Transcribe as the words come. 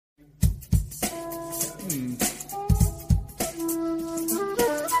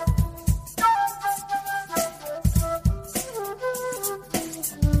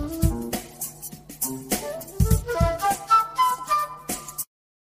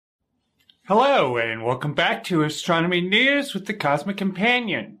Hello, and welcome back to Astronomy News with the Cosmic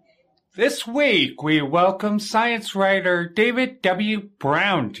Companion. This week, we welcome science writer David W.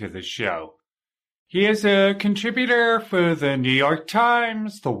 Brown to the show. He is a contributor for the New York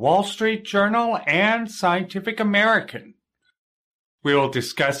Times, the Wall Street Journal, and Scientific American. We will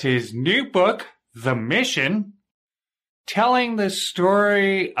discuss his new book, The Mission, telling the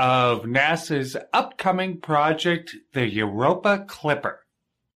story of NASA's upcoming project, the Europa Clipper.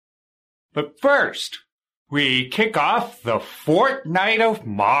 But first, we kick off the Fortnight of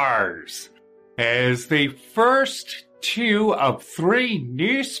Mars, as the first two of three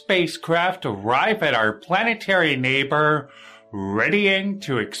new spacecraft arrive at our planetary neighbor, readying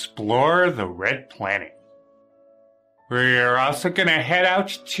to explore the Red Planet. We're also going to head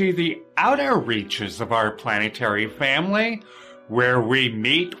out to the outer reaches of our planetary family, where we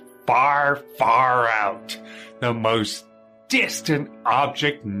meet far, far out, the most distant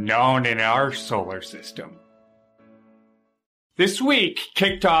object known in our solar system. This week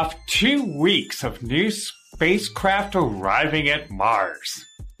kicked off 2 weeks of new spacecraft arriving at Mars.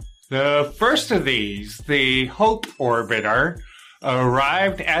 The first of these, the Hope Orbiter,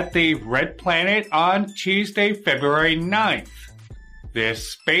 arrived at the Red Planet on Tuesday, February 9th.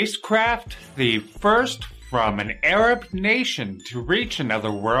 This spacecraft, the first from an Arab nation to reach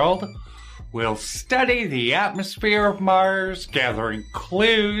another world, will study the atmosphere of Mars, gathering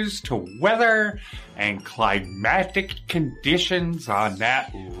clues to weather and climatic conditions on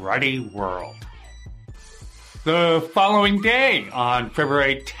that ruddy world. The following day, on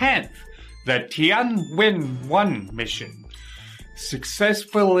February 10th, the Tianwen-1 mission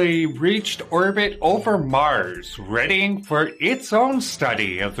successfully reached orbit over Mars, readying for its own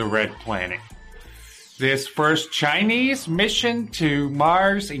study of the Red Planet. This first Chinese mission to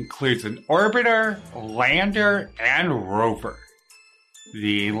Mars includes an orbiter, lander, and rover.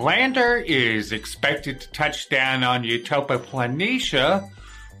 The lander is expected to touch down on Europa Planitia,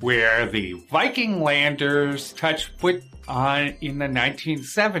 where the Viking landers touched foot on in the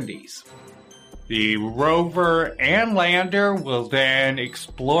 1970s. The rover and lander will then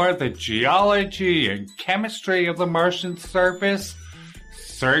explore the geology and chemistry of the Martian surface,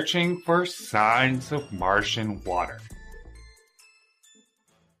 searching for signs of Martian water.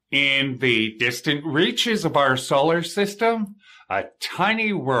 In the distant reaches of our solar system, a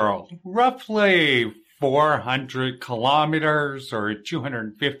tiny world, roughly 400 kilometers or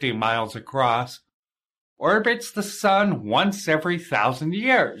 250 miles across, orbits the Sun once every 1,000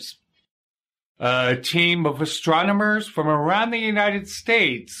 years. A team of astronomers from around the United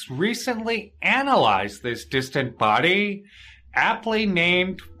States recently analyzed this distant body, aptly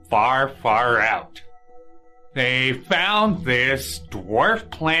named Far, Far Out. They found this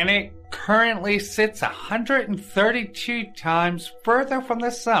dwarf planet currently sits 132 times further from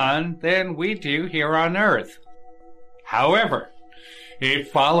the Sun than we do here on Earth. However,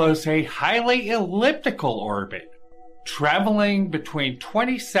 it follows a highly elliptical orbit, traveling between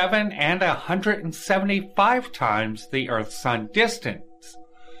 27 and 175 times the Earth-Sun distance.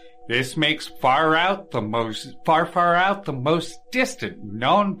 This makes far, far out the most distant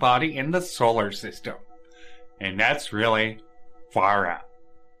known body in the solar system. And that's really far out.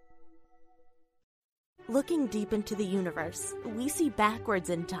 Looking deep into the universe, we see backwards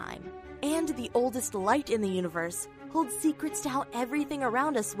in time. And the oldest light in the universe holds secrets to how everything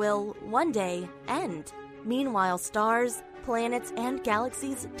around us will, one day, end. Meanwhile, stars, planets, and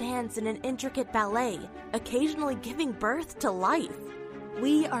galaxies dance in an intricate ballet, occasionally giving birth to life.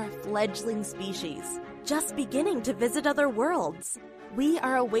 We are a fledgling species, just beginning to visit other worlds. We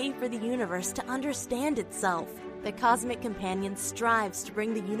are a way for the universe to understand itself. The Cosmic Companion strives to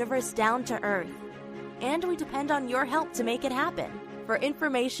bring the universe down to Earth, and we depend on your help to make it happen. For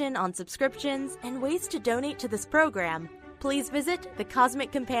information on subscriptions and ways to donate to this program, please visit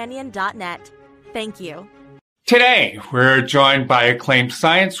thecosmiccompanion.net. Thank you. Today, we're joined by acclaimed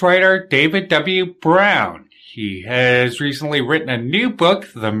science writer David W. Brown. He has recently written a new book,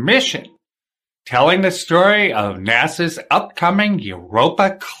 The Mission, telling the story of NASA's upcoming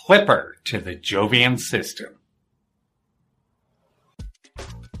Europa Clipper to the Jovian system.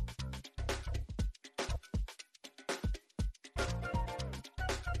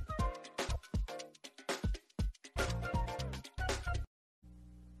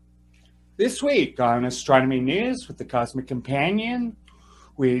 This week on Astronomy News with the Cosmic Companion,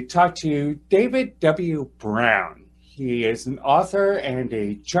 we talked to David W. Brown. He is an author and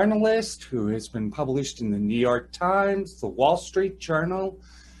a journalist who has been published in the New York Times, the Wall Street Journal,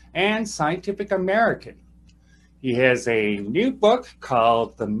 and Scientific American. He has a new book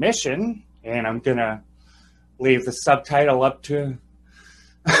called The Mission, and I'm going to leave the subtitle up to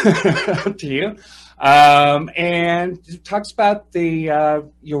to you. And it talks about the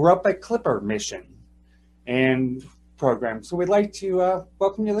Europa Clipper mission and program. So we'd like to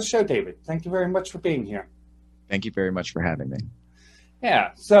welcome you to the show, David. Thank you very much for being here. Thank you very much for having me.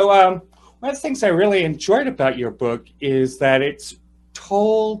 Yeah. So one of the things I really enjoyed about your book is that it's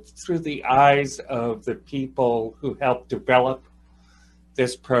told through the eyes of the people who helped develop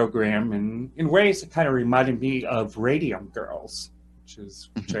this program, and in ways that kind of reminded me of Radium Girls,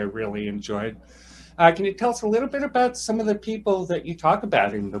 which I really enjoyed. Can you tell us a little bit about some of the people that you talk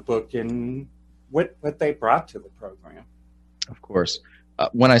about in the book and what they brought to the program? Of course.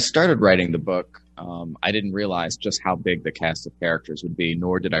 When I started writing the book, I didn't realize just how big the cast of characters would be,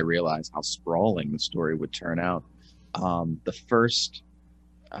 nor did I realize how sprawling the story would turn out. How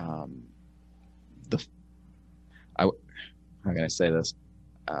can I say this?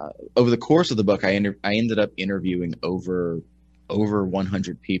 Over the course of the book, I ended up interviewing over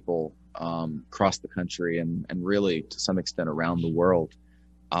 100 people across the country and really to some extent around the world.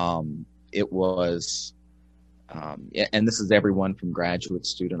 It was, and this is everyone from graduate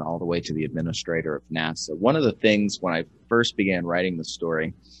student all the way to the administrator of NASA. One of the things when I first began writing the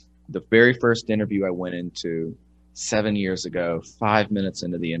story, the very first interview I went into 7 years ago, 5 minutes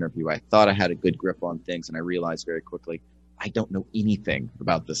into the interview, I thought I had a good grip on things, and I realized very quickly, I don't know anything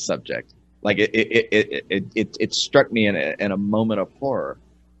about this subject. Like it struck me in a moment of horror,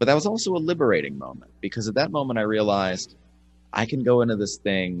 but that was also a liberating moment, because at that moment I realized I can go into this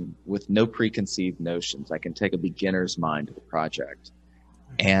thing with no preconceived notions. I can take a beginner's mind to the project.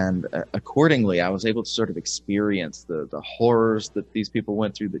 And accordingly, I was able to sort of experience the horrors that these people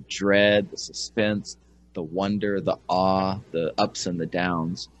went through, the dread, the suspense, the wonder, the awe, the ups and the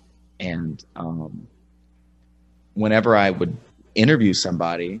downs. And whenever I would interview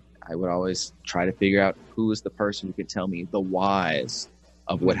somebody, I would always try to figure out who is the person who could tell me the whys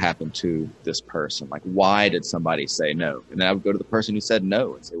of what happened to this person. Like, why did somebody say no? And then I would go to the person who said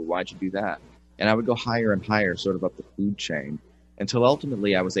no and say, well, why'd you do that? And I would go higher and higher, sort of up the food chain, until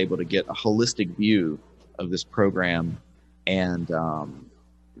ultimately I was able to get a holistic view of this program. And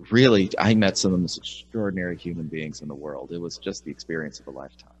really, I met some of the most extraordinary human beings in the world. It was just the experience of a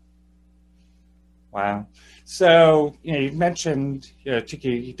lifetime. Wow. So, you mentioned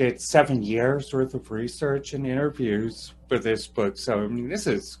you did 7 years worth of research and interviews for this book. So, I mean, this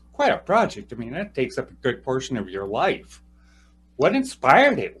is quite a project. I mean, that takes up a good portion of your life. What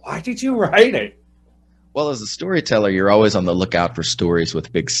inspired it? Why did you write it? Well, as a storyteller, you're always on the lookout for stories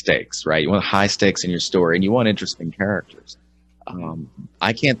with big stakes, right? You want high stakes in your story, and you want interesting characters.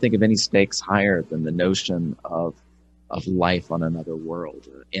 I can't think of any stakes higher than the notion of life on another world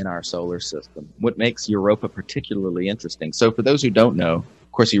in our solar system. What makes Europa particularly interesting? So for those who don't know,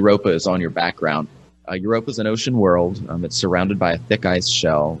 of course, Europa is on your background. Europa is an ocean world. It's surrounded by a thick ice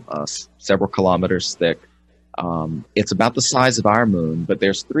shell, several kilometers thick. It's about the size of our moon, but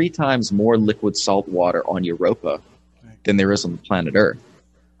there's 3 times more liquid salt water on Europa than there is on the planet Earth.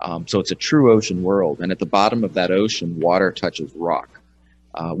 So it's a true ocean world. And at the bottom of that ocean, water touches rock.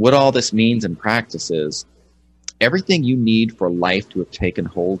 What all this means in practice is everything you need for life to have taken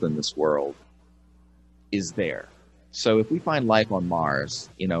hold in this world is there. So if we find life on Mars,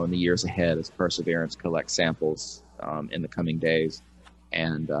 in the years ahead as Perseverance collects samples in the coming days,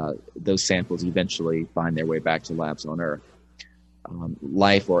 and those samples eventually find their way back to labs on Earth,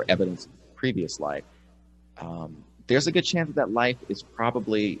 life or evidence of previous life, there's a good chance that life is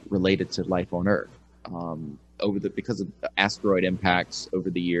probably related to life on Earth. Because of asteroid impacts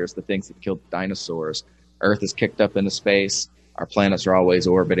over the years, the things that killed dinosaurs, Earth is kicked up into space, our planets are always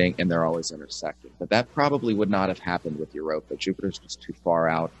orbiting, and they're always intersecting. But that probably would not have happened with Europa. Jupiter's just too far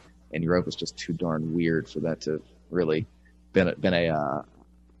out, and Europa's just too darn weird for that to really been a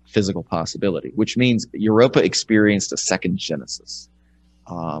physical possibility, which means Europa experienced a second genesis.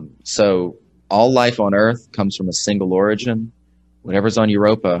 So all life on Earth comes from a single origin. Whatever's on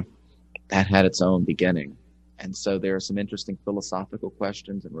Europa, that had its own beginning. And so there are some interesting philosophical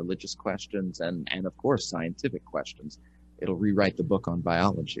questions and religious questions and of course, scientific questions. It'll rewrite the book on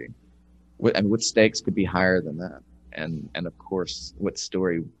biology. What stakes could be higher than that? And of course,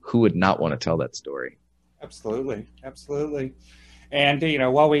 who would not want to tell that story? Absolutely. Absolutely. And,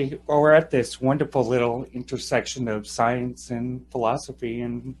 while we're at this wonderful little intersection of science and philosophy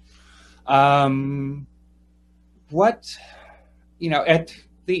and at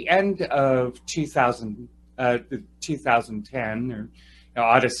the end of 2010, or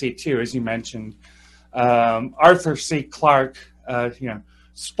Odyssey 2, as you mentioned, Arthur C. Clarke,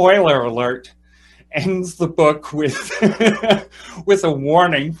 spoiler alert, ends the book with with a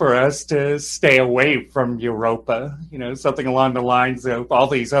warning for us to stay away from Europa. Something along the lines of all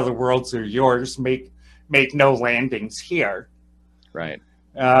these other worlds are yours. Make no landings here. Right.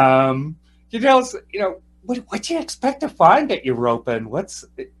 You tell us, what do you expect to find at Europa, and what's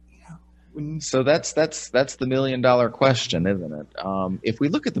So that's the $1,000,000 question, isn't it? If we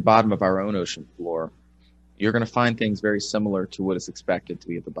look at the bottom of our own ocean floor, you're going to find things very similar to what is expected to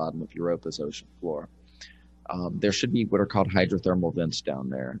be at the bottom of Europa's ocean floor. There should be what are called hydrothermal vents down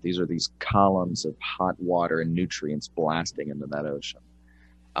there. These are these columns of hot water and nutrients blasting into that ocean.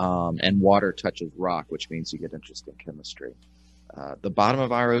 And water touches rock, which means you get interesting chemistry. The bottom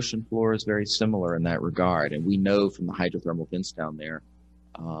of our ocean floor is very similar in that regard. And we know from the hydrothermal vents down there,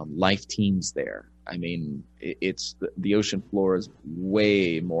 life teems there. I mean, it's the ocean floor is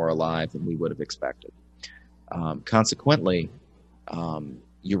way more alive than we would have expected. Consequently,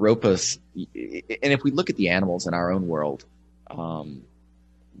 Europa's, and if we look at the animals in our own world,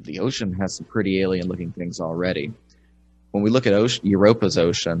 the ocean has some pretty alien-looking things already. When we look at Europa's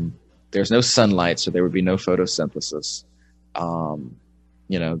ocean, there's no sunlight, so there would be no photosynthesis. For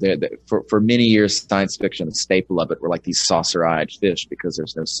many years, science fiction, a staple of it were like these saucer-eyed fish because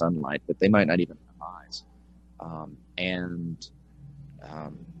there's no sunlight, but they might not even have eyes.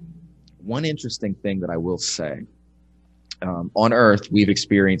 One interesting thing that I will say, on Earth, we've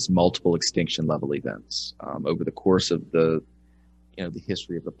experienced multiple extinction level events. Over the course of the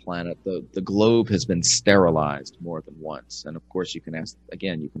history of the planet, the globe has been sterilized more than once. And of course, you can ask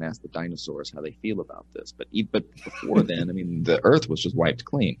the dinosaurs how they feel about this. But before then, I mean, the Earth was just wiped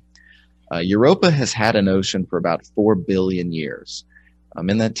clean. Europa has had an ocean for about 4 billion years.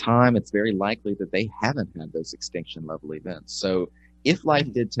 In that time, it's very likely that they haven't had those extinction level events. So if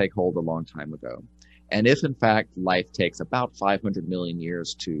life did take hold a long time ago, and if in fact life takes about 500 million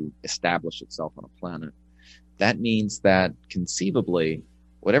years to establish itself on a planet, that means that conceivably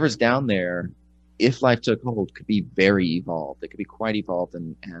whatever's down there, if life took hold, could be very evolved. It could be quite evolved,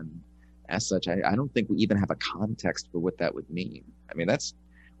 and as such, I don't think we even have a context for what that would mean. I mean,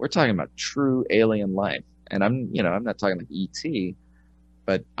 we're talking about true alien life, and I'm not talking like ET,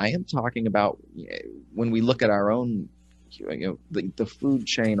 but I am talking about when we look at our own, the food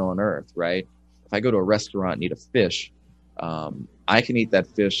chain on Earth, right? If I go to a restaurant and eat a fish, I can eat that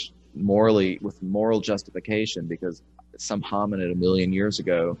fish morally with moral justification because some hominid 1 million years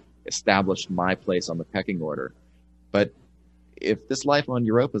ago established my place on the pecking order. But if this life on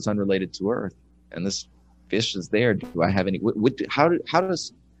Europa is unrelated to Earth and this fish is there, do I have any? How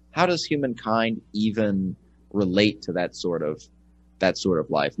does humankind even relate to that sort of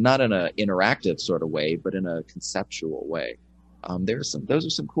life? Not in an interactive sort of way, but in a conceptual way. Those are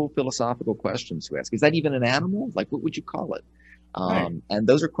some cool philosophical questions to ask. Is that even an animal? Like, what would you call it? Right. And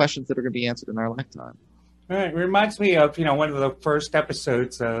those are questions that are going to be answered in our lifetime. Right. It reminds me of, one of the first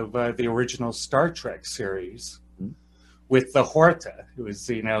episodes of the original Star Trek series with the Horta. It was,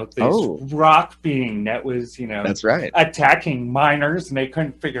 this rock being that was, that's right, attacking miners, and they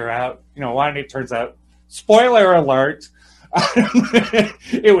couldn't figure out, why. And it turns out, spoiler alert,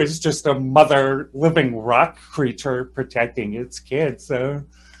 it was just a mother living rock creature protecting its kids. So,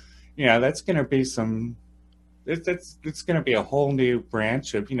 that's going to be it's going to be a whole new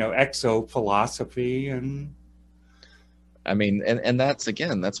branch of, exo philosophy. And I mean, and that's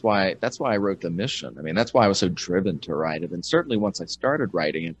why I wrote The Mission. I mean, that's why I was so driven to write it. And certainly once I started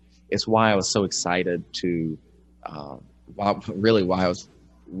writing it, it's why I was so excited to, why I was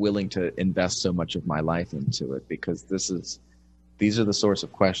willing to invest so much of my life into it, because these are the sorts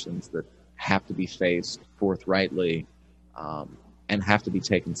of questions that have to be faced forthrightly, and have to be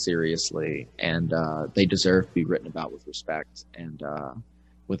taken seriously, and they deserve to be written about with respect and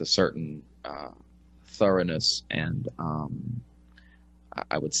with a certain thoroughness and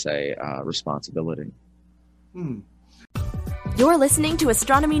I would say responsibility. You're listening to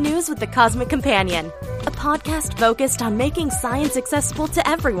Astronomy News with the Cosmic Companion, a podcast focused on making science accessible to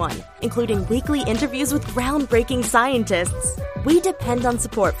everyone, including weekly interviews with groundbreaking scientists. We depend on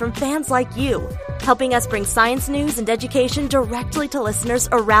support from fans like you, helping us bring science news and education directly to listeners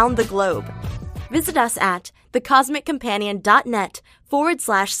around the globe. Visit us at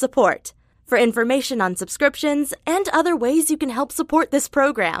thecosmiccompanion.net/support for information on subscriptions and other ways you can help support this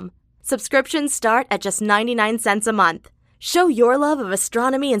program. Subscriptions start at just 99 cents a month. Show your love of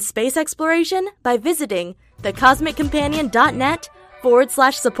astronomy and space exploration by visiting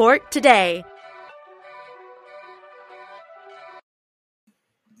thecosmiccompanion.net/support today.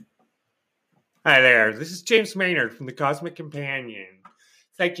 Hi there, this is James Maynard from the Cosmic Companion.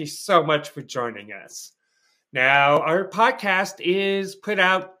 Thank you so much for joining us. Now, our podcast is put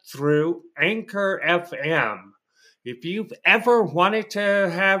out through Anchor FM. If you've ever wanted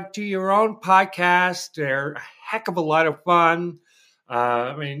to do your own podcast, they're a heck of a lot of fun.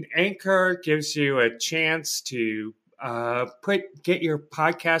 Anchor gives you a chance to get your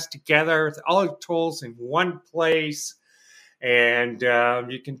podcast together with all the tools in one place, and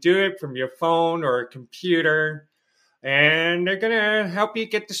you can do it from your phone or a computer. And they're going to help you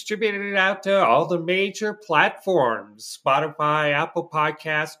get distributed out to all the major platforms: Spotify, Apple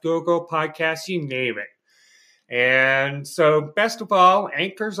Podcasts, Google Podcasts, you name it. And so, best of all,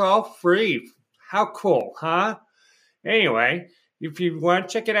 Anchor's all free. How cool, huh? Anyway, if you want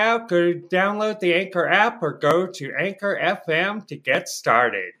to check it out, go download the Anchor app or go to Anchor FM to get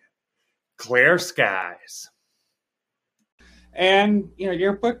started. Clear skies. And,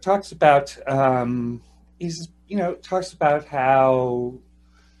 your book talks about talks about how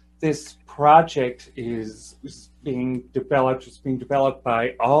this project is being developed. It's being developed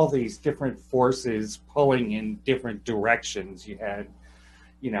by all these different forces pulling in different directions. You had,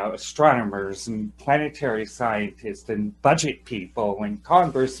 astronomers and planetary scientists and budget people and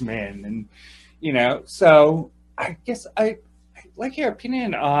congressmen. And, so I guess I'd like your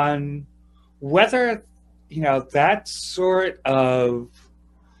opinion on whether, that sort of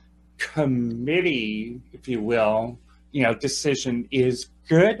committee, if you will, decision is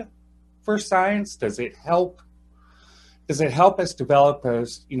good for science. Does it help us develop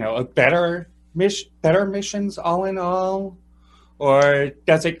a better missions all in all, or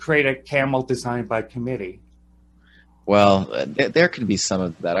does it create a camel designed by committee? Well, there can be some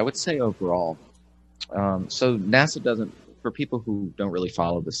of that. I would say overall. So NASA doesn't, for people who don't really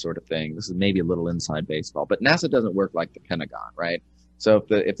follow this sort of thing, this is maybe a little inside baseball, but NASA doesn't work like the Pentagon, right? So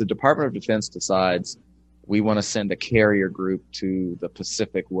if the Department of Defense decides we want to send a carrier group to the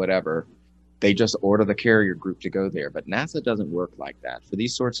Pacific, whatever, they just order the carrier group to go there. But NASA doesn't work like that. For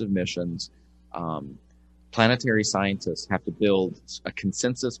these sorts of missions, planetary scientists have to build a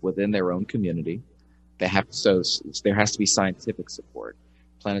consensus within their own community. There has to be scientific support.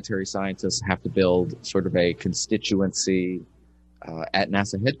 Planetary scientists have to build sort of a constituency at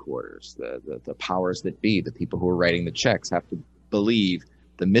NASA headquarters. The powers that be, the people who are writing the checks, have to believe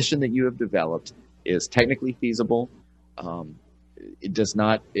the mission that you have developed is technically feasible. It is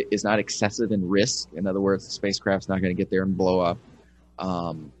not excessive in risk. In other words, the spacecraft's not going to get there and blow up,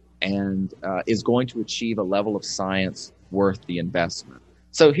 and is going to achieve a level of science worth the investment.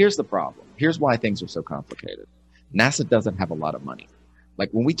 So here's the problem. Here's why things are so complicated. NASA doesn't have a lot of money. Like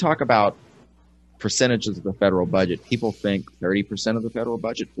when we talk about percentages of the federal budget, people think 30% of the federal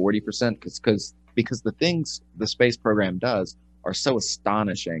budget, 40%, because the things the space program does are so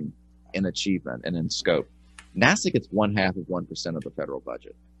astonishing in achievement and in scope. NASA gets 0.5% of the federal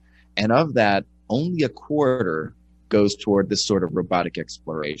budget. And of that, only a quarter goes toward this sort of robotic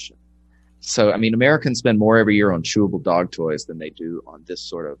exploration. So, Americans spend more every year on chewable dog toys than they do on this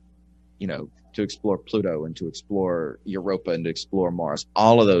sort of, to explore Pluto and to explore Europa and to explore Mars,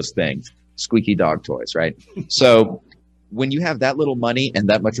 all of those things, squeaky dog toys, right? So when you have that little money and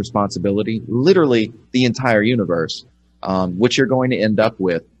that much responsibility, literally the entire universe, what you're going to end up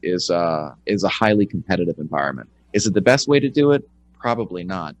with is a highly competitive environment. Is it the best way to do it? Probably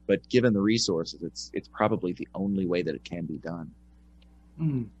not. But given the resources, it's probably the only way that it can be done.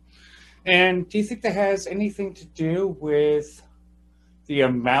 Mm. And do you think that has anything to do with the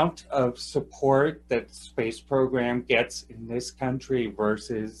amount of support that the space program gets in this country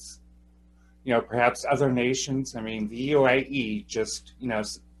versus, perhaps other nations? The UAE just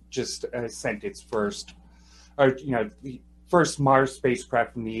sent its first, the first Mars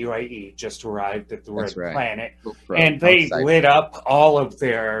spacecraft from the UAE just arrived at the red planet, and they lit up all of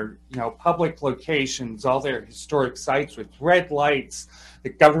their, public locations, all their historic sites with red lights. The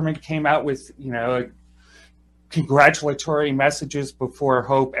government came out with, congratulatory messages before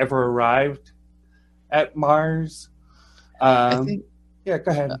Hope ever arrived at Mars. I think, yeah,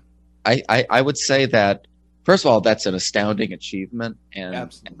 go ahead. I would say that, first of all, that's an astounding achievement, and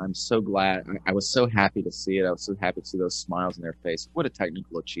I'm so glad. I was so happy to see it. I was so happy to see those smiles on their face. What a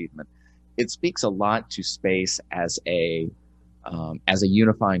technical achievement! It speaks a lot to space as a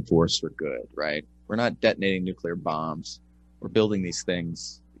unifying force for good, right? We're not detonating nuclear bombs. We're building these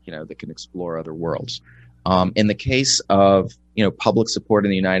things, that can explore other worlds. In the case of, public support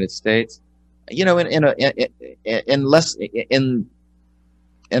in the United States, in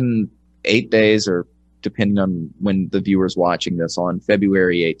 8 days, or depending on when the viewer's watching this, on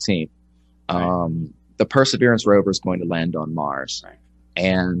February 18th, the Perseverance rover is going to land on Mars. Right.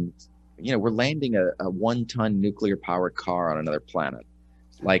 And, we're landing a 1-ton nuclear powered car on another planet.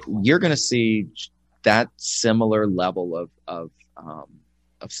 Like, you're going to see that similar level of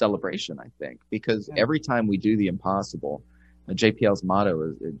celebration, I think, because every time we do the impossible, JPL's motto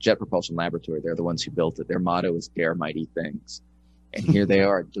is Jet Propulsion Laboratory. They're the ones who built it. Their motto is dare mighty things. And here they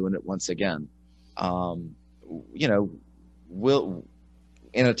are doing it once again. In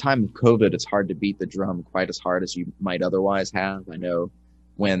a time of COVID, it's hard to beat the drum quite as hard as you might otherwise have. I know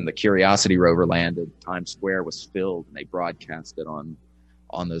when the Curiosity rover landed, Times Square was filled and they broadcast it on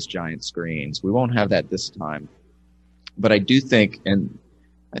those giant screens. We won't have that this time. But I do think, and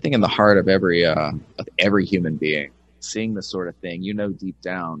I think in the heart of every human being, seeing this sort of thing, deep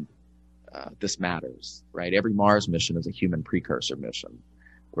down, this matters, right? Every Mars mission is a human precursor mission.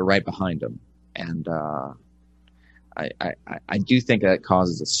 We're right behind them. And I do think that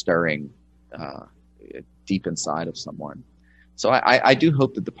causes a stirring deep inside of someone. So I do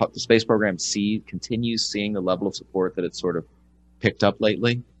hope that the space program continues seeing the level of support that it's sort of picked up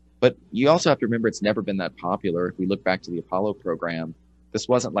lately. But you also have to remember it's never been that popular. If we look back to the Apollo program, this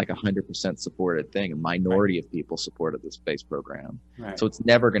wasn't like 100% supported thing. A minority of people supported the space program. Right. So it's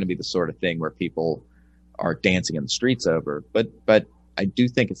never going to be the sort of thing where people are dancing in the streets over. But I do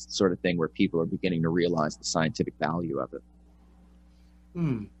think it's the sort of thing where people are beginning to realize the scientific value of it.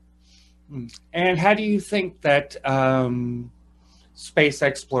 And how do you think that space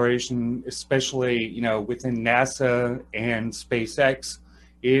exploration, especially, within NASA and SpaceX,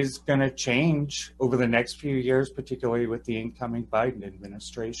 is going to change over the next few years, particularly with the incoming Biden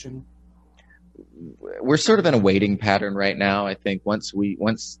administration? We're sort of in a waiting pattern right now. I think once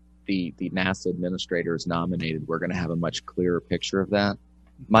the NASA administrator is nominated, we're going to have a much clearer picture of that.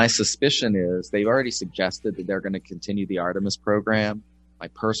 My suspicion is they've already suggested that they're going to continue the Artemis program. My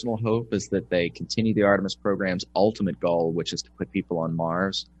personal hope is that they continue the Artemis program's ultimate goal, which is to put people on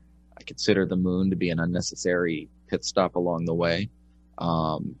Mars. I consider the moon to be an unnecessary pit stop along the way.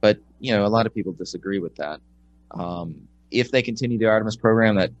 But a lot of people disagree with that. If they continue the Artemis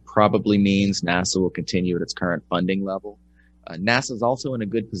program, that probably means NASA will continue at its current funding level. NASA is also in a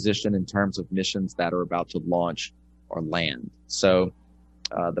good position in terms of missions that are about to launch or land. So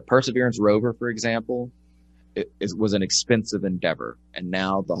the Perseverance rover, for example, was an expensive endeavor, and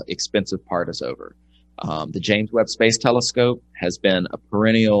now the expensive part is over. The James Webb Space Telescope has been a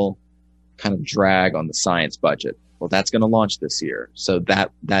perennial kind of drag on the science budget. Well, that's going to launch this year. So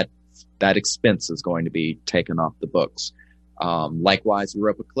that expense is going to be taken off the books. Likewise,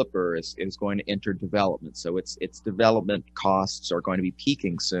 Europa Clipper is going to enter development. So its development costs are going to be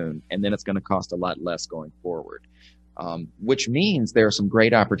peaking soon, and then it's going to cost a lot less going forward. Which means there are some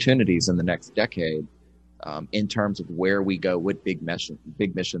great opportunities in the next decade in terms of where we go, what big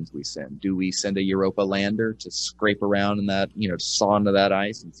missions we send. Do we send a Europa lander to scrape around in that, saw into that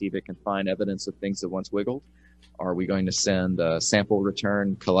ice and see if it can find evidence of things that once wiggled? Are we going to send a sample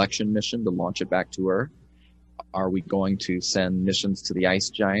return collection mission to launch it back to Earth? Are we going to send missions to the ice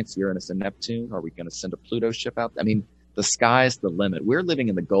giants, Uranus and Neptune? Are we going to send a Pluto ship out? I mean, the sky's the limit. We're living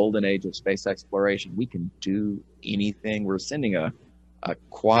in the golden age of space exploration. We can do anything. We're sending a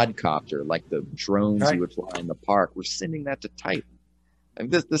quadcopter, like the drones you would fly in the park. We're sending that to Titan. I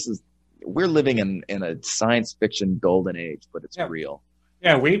mean, we're living in a science fiction golden age, but it's real.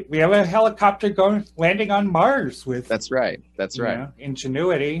 Yeah, we have a helicopter landing on Mars with. That's right.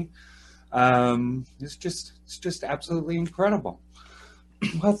 Ingenuity. It's just absolutely incredible.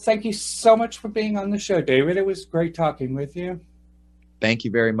 Well, thank you so much for being on the show, David. It was great talking with you. Thank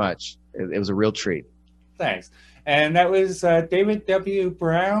you very much. It was a real treat. Thanks. And that was David W.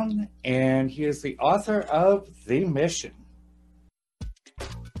 Brown, and he is the author of The Mission.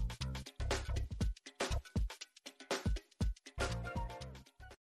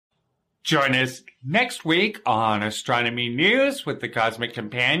 Join us next week on Astronomy News with the Cosmic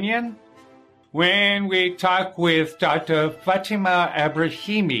Companion, when we talk with Dr. Fatima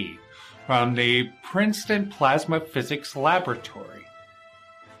Abrahimi from the Princeton Plasma Physics Laboratory.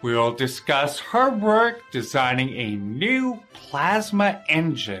 We'll discuss her work designing a new plasma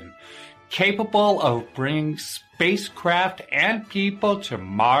engine capable of bringing spacecraft and people to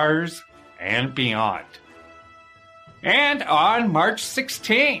Mars and beyond. And on March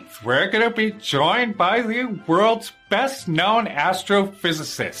 16th, we're going to be joined by the world's best-known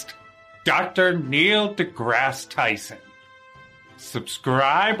astrophysicist, Dr. Neil deGrasse Tyson.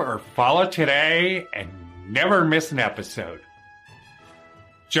 Subscribe or follow today and never miss an episode.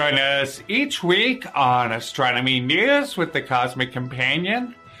 Join us each week on Astronomy News with the Cosmic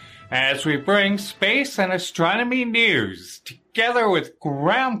Companion as we bring space and astronomy news together with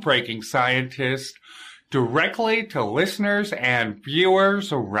groundbreaking scientists directly to listeners and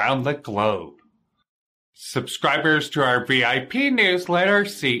viewers around the globe. Subscribers to our VIP newsletter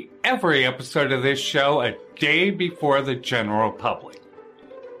see every episode of this show a day before the general public.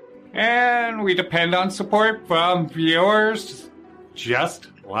 And we depend on support from viewers just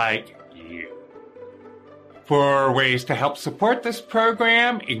like you. For ways to help support this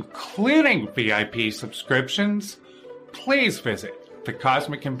program, including VIP subscriptions, please visit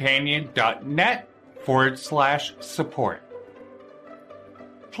thecosmiccompanion.net/support.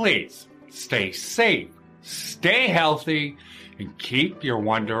 Please stay safe, stay healthy, and keep your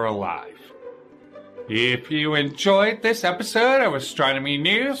wonder alive. If you enjoyed this episode of Astronomy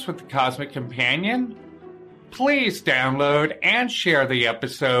News with the Cosmic Companion, please download and share the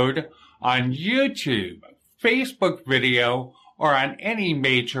episode on YouTube, Facebook video, or on any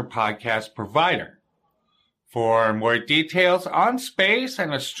major podcast provider. For more details on space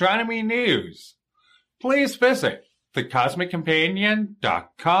and astronomy news, please visit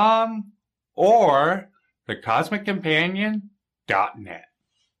thecosmiccompanion.com or thecosmiccompanion.net.